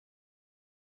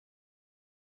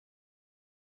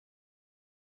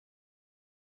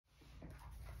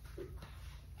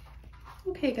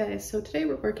Okay guys, so today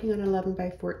we're working on 11 by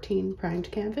 14 primed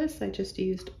canvas. I just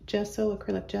used gesso,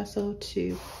 acrylic gesso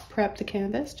to prep the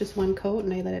canvas, just one coat,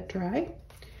 and I let it dry.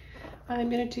 I'm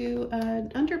going to do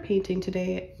an underpainting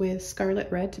today with Scarlet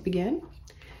Red to begin.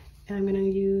 And I'm going to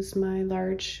use my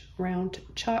large round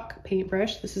chalk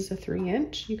paintbrush. This is a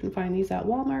 3-inch. You can find these at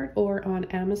Walmart or on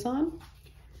Amazon.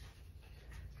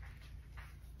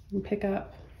 And pick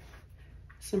up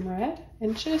some red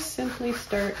and just simply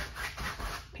start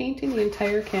painting the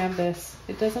entire canvas.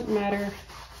 It doesn't matter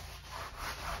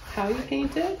how you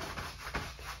paint it,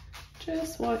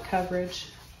 just want coverage.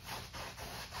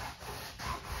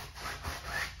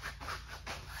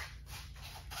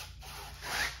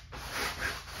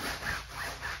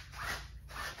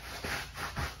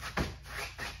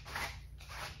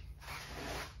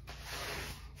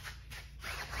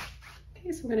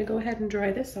 Okay, so I'm going to go ahead and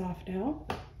dry this off now.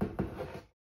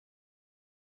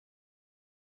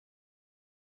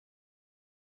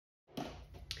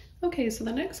 Okay, so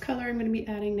the next color I'm going to be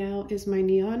adding now is my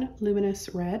Neon Luminous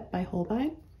Red by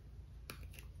Holbein.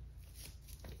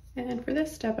 And for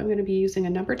this step, I'm going to be using a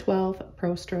number 12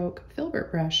 Pro Stroke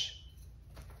Filbert brush.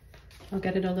 I'll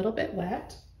get it a little bit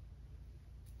wet.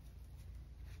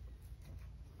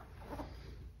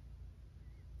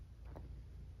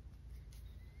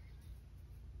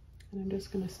 And I'm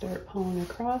just going to start pulling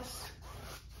across,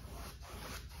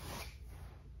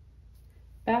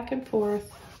 back and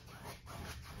forth.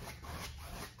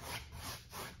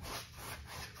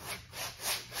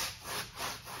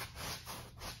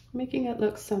 Making it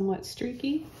look somewhat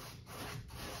streaky.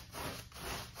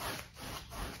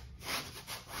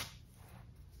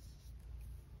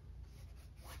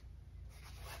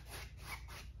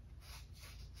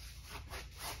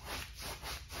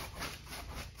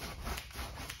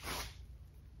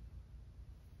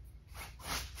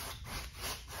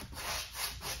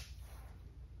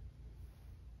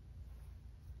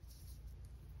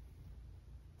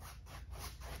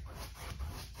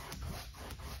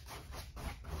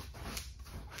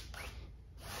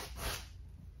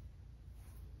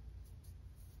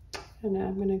 And now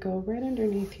I'm going to go right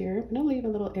underneath here. I'm going to leave a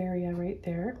little area right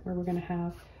there where we're going to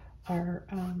have our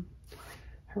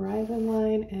horizon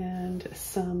line and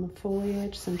some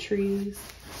foliage, some trees.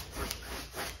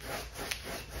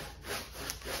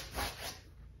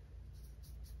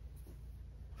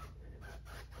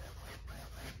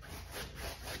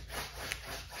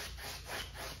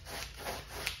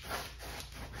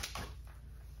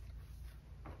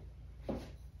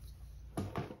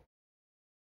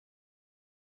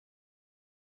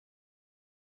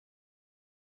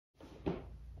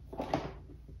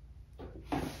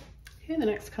 Okay, the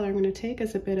next color I'm going to take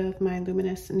is a bit of my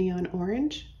luminous neon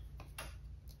orange.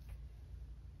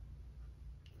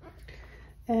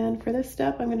 And for this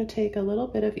step, I'm going to take a little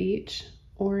bit of each,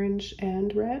 orange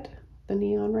and red, the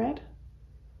neon red.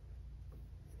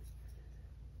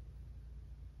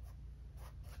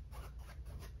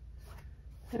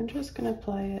 I'm just going to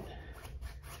apply it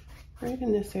right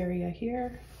in this area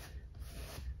here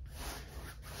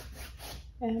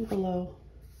and below.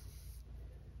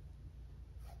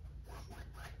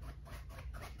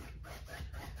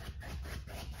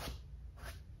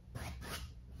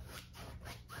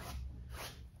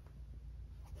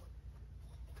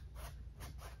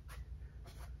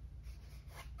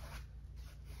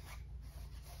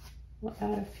 We'll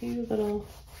add a few little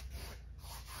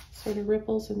sort of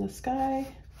ripples in the sky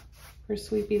for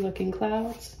sweepy looking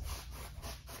clouds.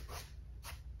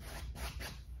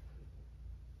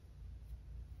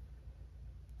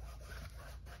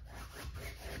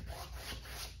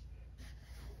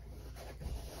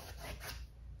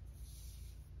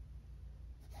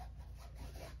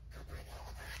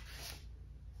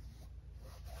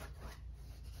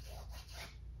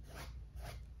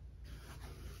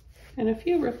 And a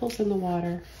few ripples in the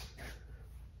water.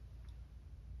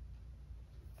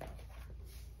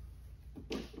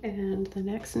 And the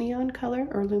next neon color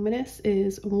or luminous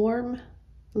is warm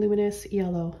luminous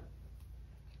yellow.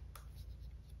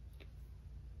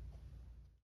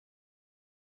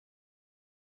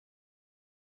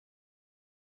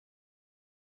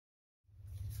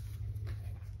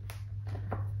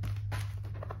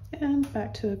 And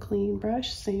back to a clean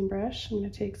brush, same brush. I'm going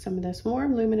to take some of this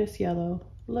warm luminous yellow,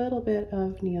 a little bit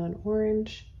of neon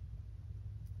orange,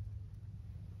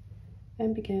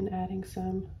 and begin adding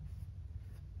some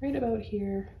right about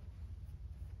here,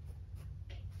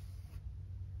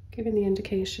 giving the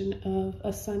indication of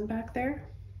a sun back there.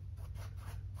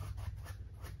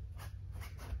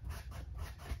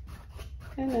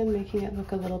 And then making it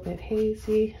look a little bit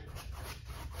hazy.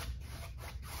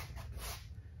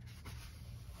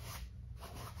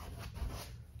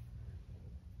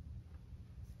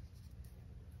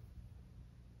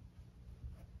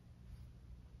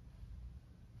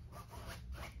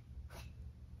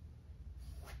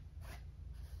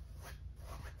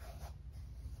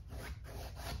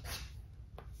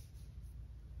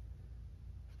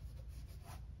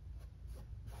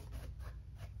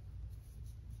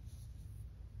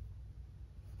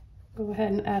 Go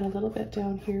ahead and add a little bit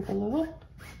down here below.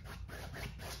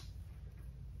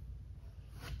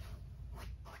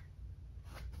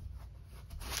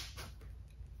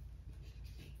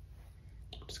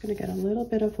 I'm just going to get a little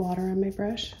bit of water on my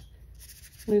brush,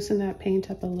 loosen that paint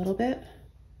up a little bit.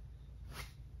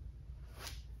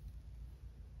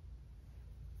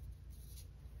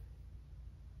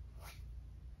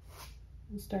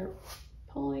 And start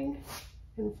pulling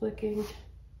and flicking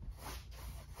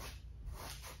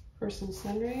for some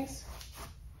sun rays.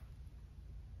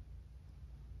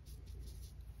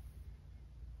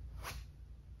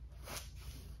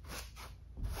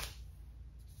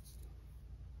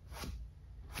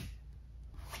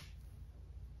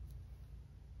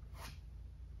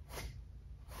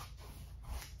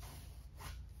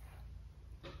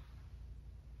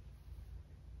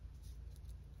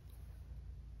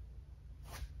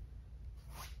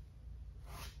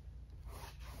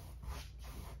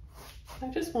 I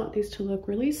just want these to look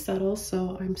really subtle,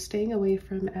 so I'm staying away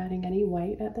from adding any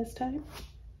white at this time.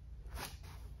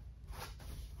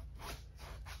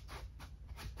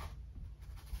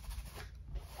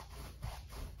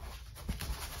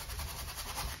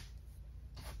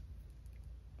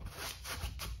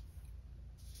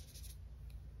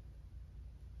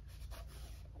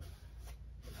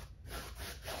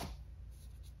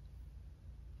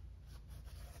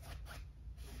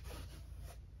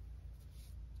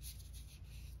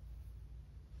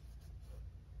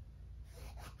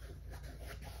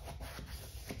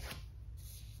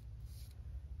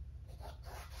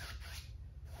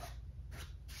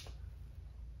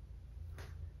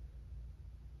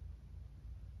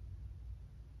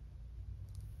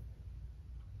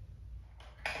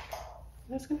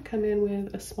 I'm just going to come in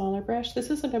with a smaller brush. This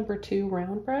is a number 2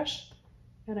 round brush,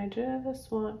 and I just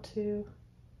want to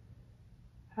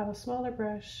have a smaller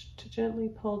brush to gently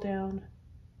pull down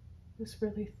this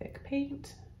really thick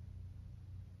paint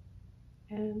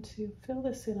and to fill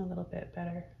this in a little bit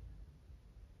better.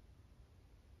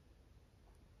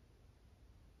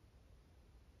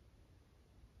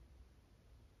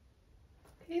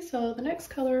 Okay, so the next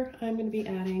color I'm going to be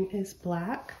adding is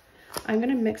black. I'm going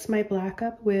to mix my black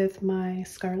up with my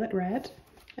Scarlet red,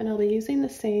 and I'll be using the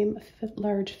same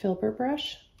large Filbert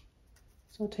brush.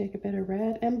 So I'll take a bit of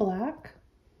red and black.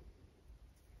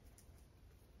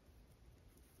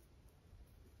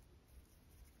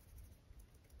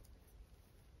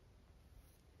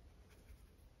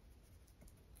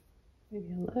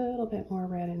 Maybe a little bit more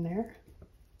red in there.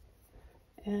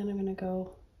 And I'm going to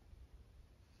go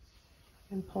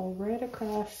and pull right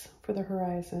across for the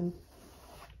horizon.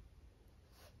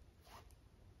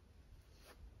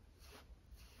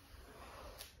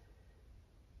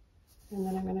 And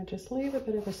then I'm going to just leave a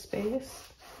bit of a space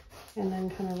and then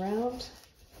kind of round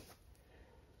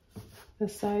the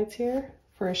sides here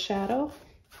for a shadow.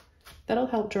 That'll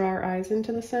help draw our eyes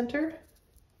into the center.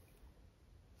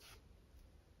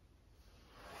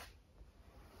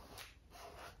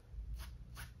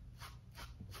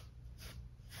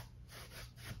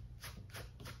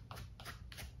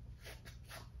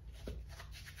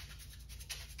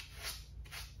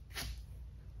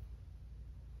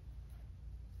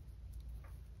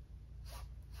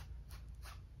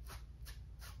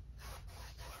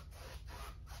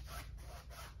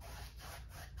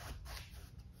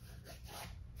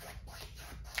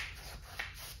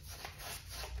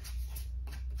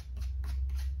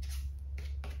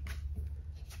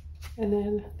 And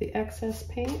then the excess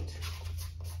paint,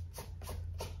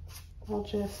 I'll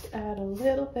just add a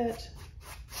little bit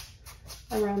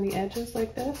around the edges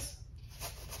like this.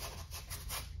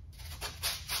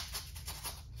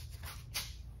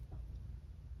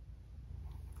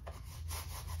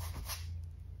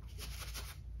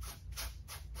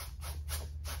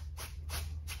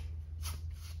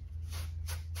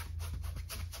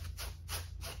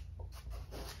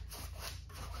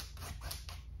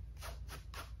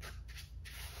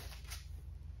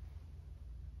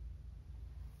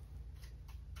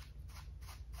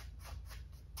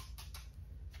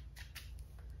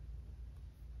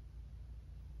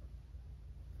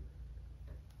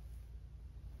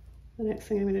 The next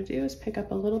thing I'm going to do is pick up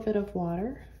a little bit of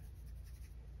water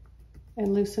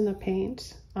and loosen the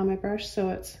paint on my brush so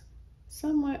it's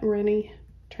somewhat runny,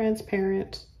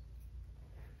 transparent.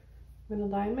 I'm going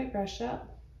to line my brush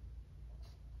up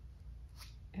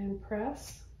and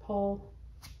press, pull,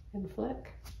 and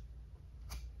flick.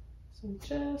 So I'm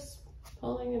just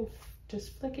pulling and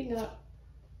just flicking up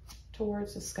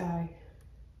towards the sky.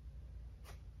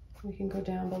 We can go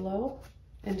down below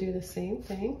and do the same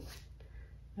thing.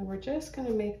 And we're just going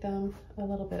to make them a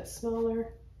little bit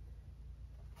smaller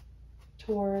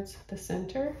towards the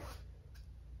center.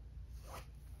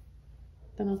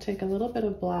 Then I'll take a little bit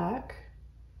of black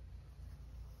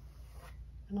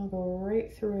and I'll go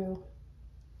right through.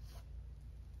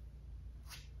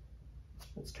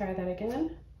 Let's try that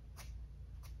again.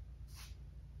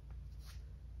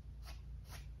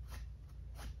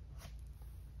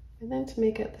 And then to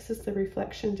make it, this is the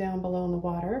reflection down below in the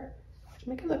water. To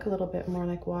make it look a little bit more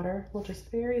like water, we'll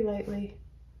just very lightly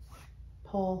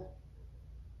pull.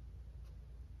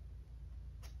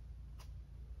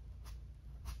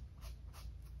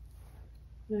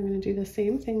 And I'm going to do the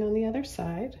same thing on the other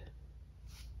side.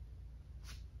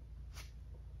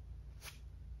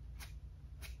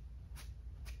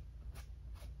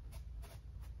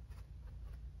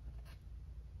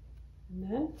 And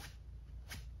then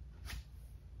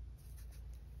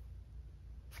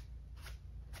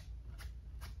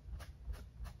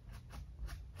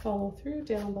follow through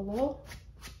down below.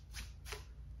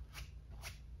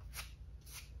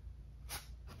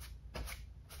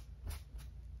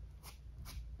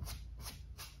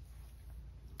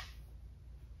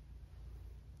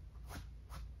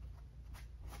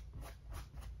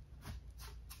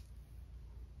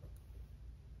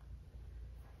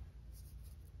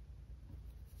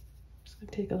 Just going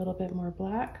to take a little bit more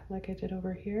black like I did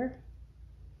over here.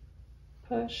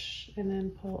 Push and then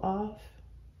pull off.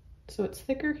 So it's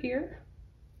thicker here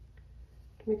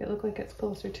to make it look like it's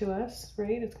closer to us,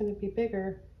 right? It's going to be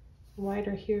bigger,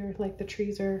 wider here, like the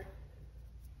trees are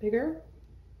bigger.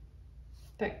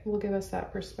 That will give us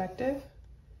that perspective.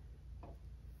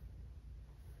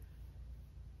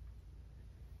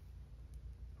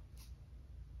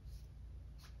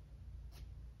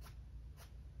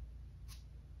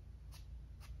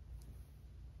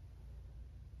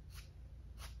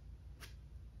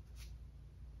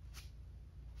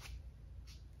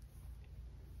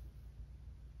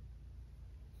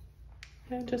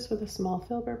 And just with a small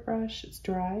Filbert brush, it's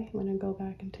dry. I'm going to go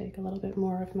back and take a little bit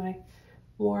more of my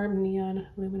warm neon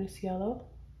luminous yellow.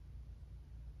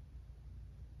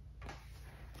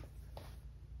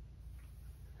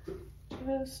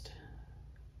 Just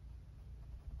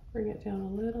bring it down a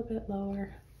little bit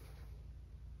lower.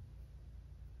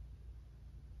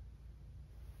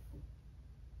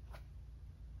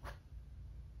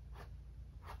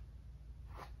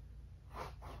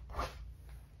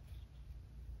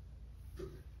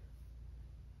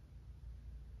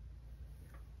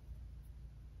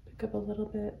 Up a little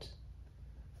bit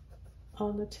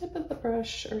on the tip of the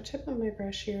brush or tip of my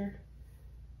brush here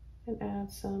and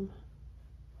add some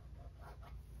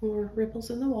more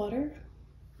ripples in the water.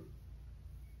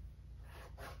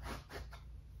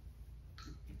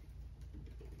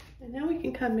 And now we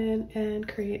can come in and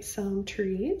create some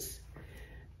trees.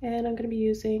 And I'm going to be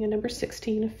using a number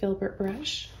 16 Filbert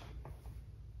brush.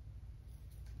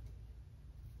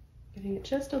 Getting it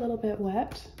just a little bit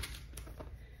wet.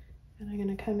 And I'm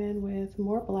going to come in with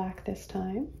more black this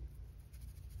time.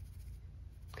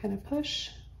 Kind of push,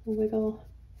 wiggle,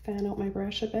 fan out my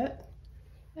brush a bit.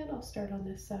 And I'll start on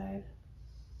this side.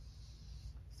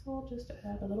 So we'll just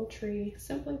add a little tree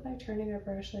simply by turning our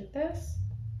brush like this.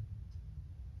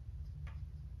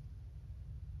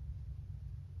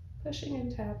 Pushing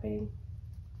and tapping.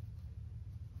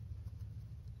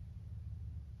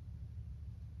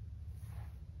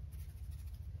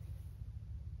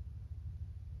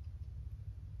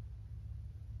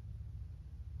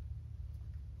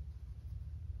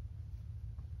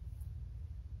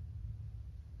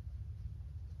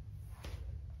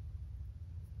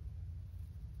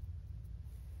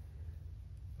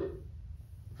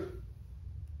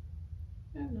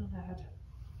 And I'll add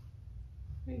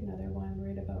another one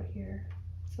right about here.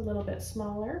 It's a little bit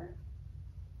smaller.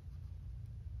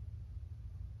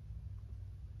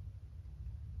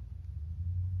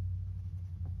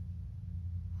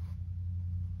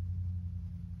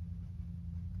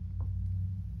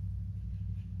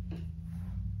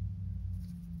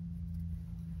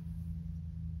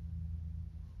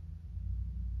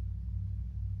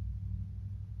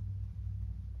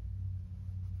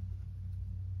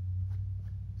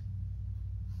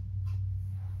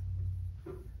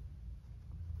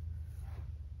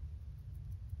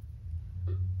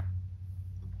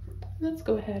 Let's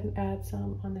go ahead and add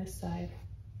some on this side.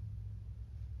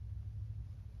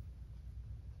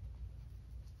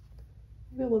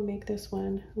 Maybe we'll make this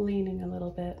one leaning a little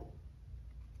bit.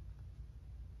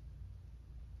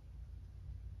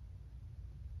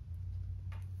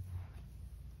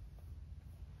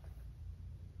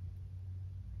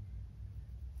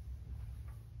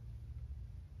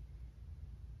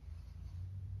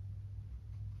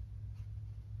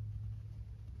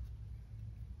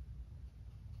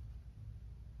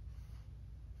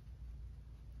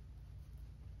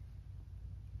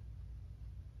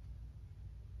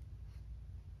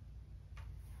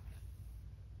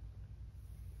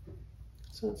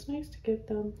 So it's nice to give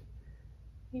them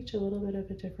each a little bit of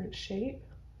a different shape.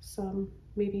 Some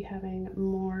maybe having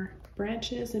more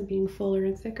branches and being fuller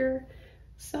and thicker.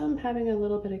 Some having a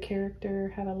little bit of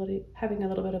character, having a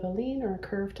little bit of a lean or a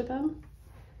curve to them.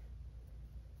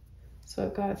 So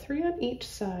I've got 3 on each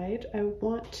side. I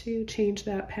want to change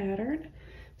that pattern.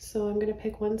 So I'm going to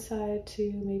pick one side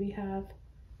to maybe have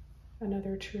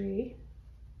another tree.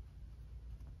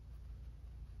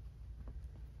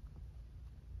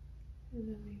 And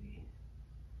then maybe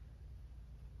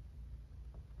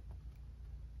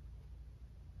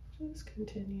just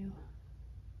continue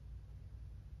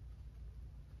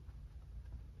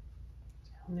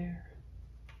down there.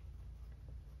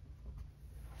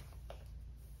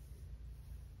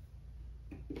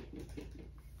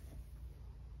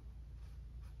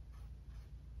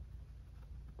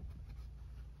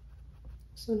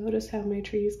 So notice how my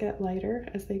trees get lighter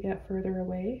as they get further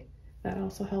away. That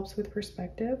also helps with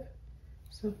perspective.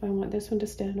 So if I want this one to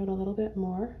stand out a little bit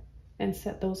more and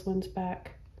set those ones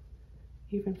back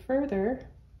even further,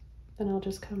 then I'll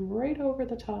just come right over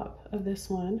the top of this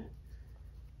one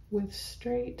with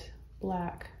straight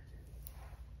black.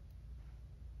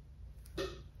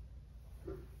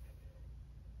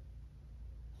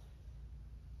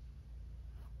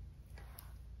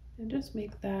 And just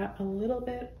make that a little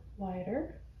bit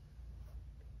wider.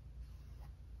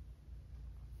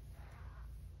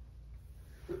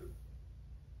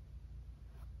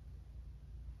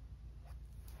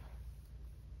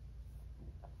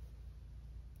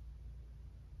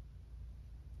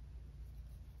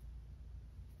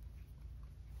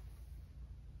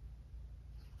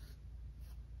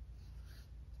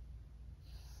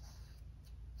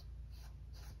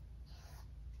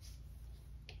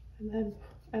 And then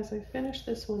as I finish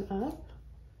this one up,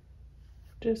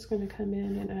 just going to come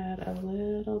in and add a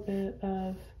little bit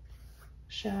of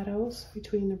shadows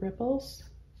between the ripples.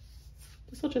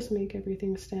 This will just make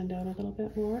everything stand out a little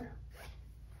bit more.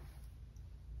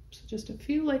 So just a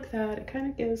few like that. It kind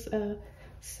of gives a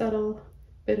subtle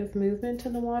bit of movement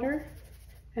in the water.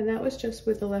 And that was just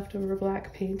with the leftover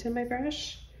black paint in my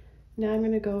brush. Now I'm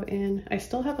going to go in, I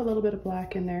still have a little bit of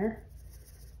black in there.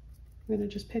 I'm going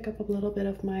to just pick up a little bit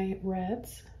of my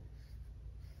reds.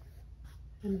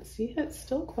 And see, it's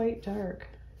still quite dark.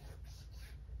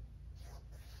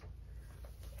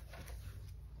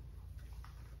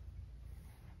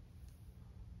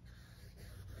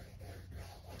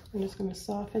 I'm just going to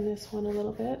soften this one a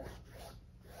little bit.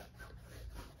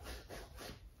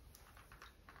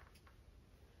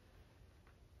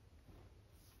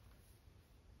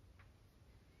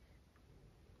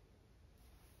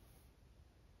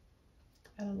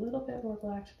 Add a little bit more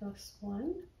black to this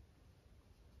one.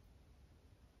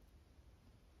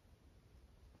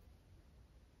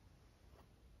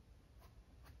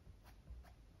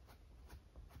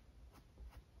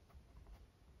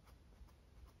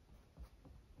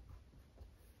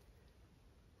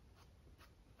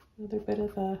 Another bit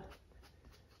of a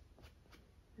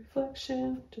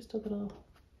reflection, just a little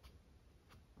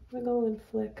wiggle and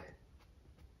flick.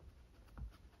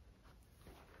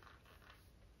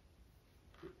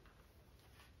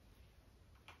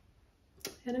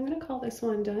 And I'm going to call this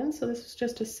one done. So this is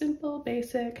just a simple,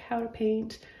 basic how to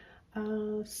paint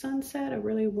sunset, a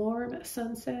really warm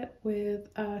sunset with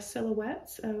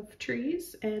silhouettes of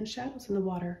trees and shadows in the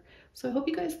water. So I hope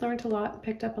you guys learned a lot and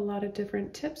picked up a lot of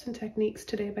different tips and techniques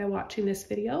today by watching this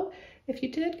video. If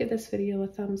you did, give this video a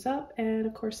thumbs up and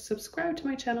of course subscribe to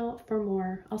my channel for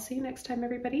more. I'll see you next time,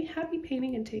 everybody. Happy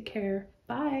painting and take care.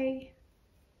 Bye.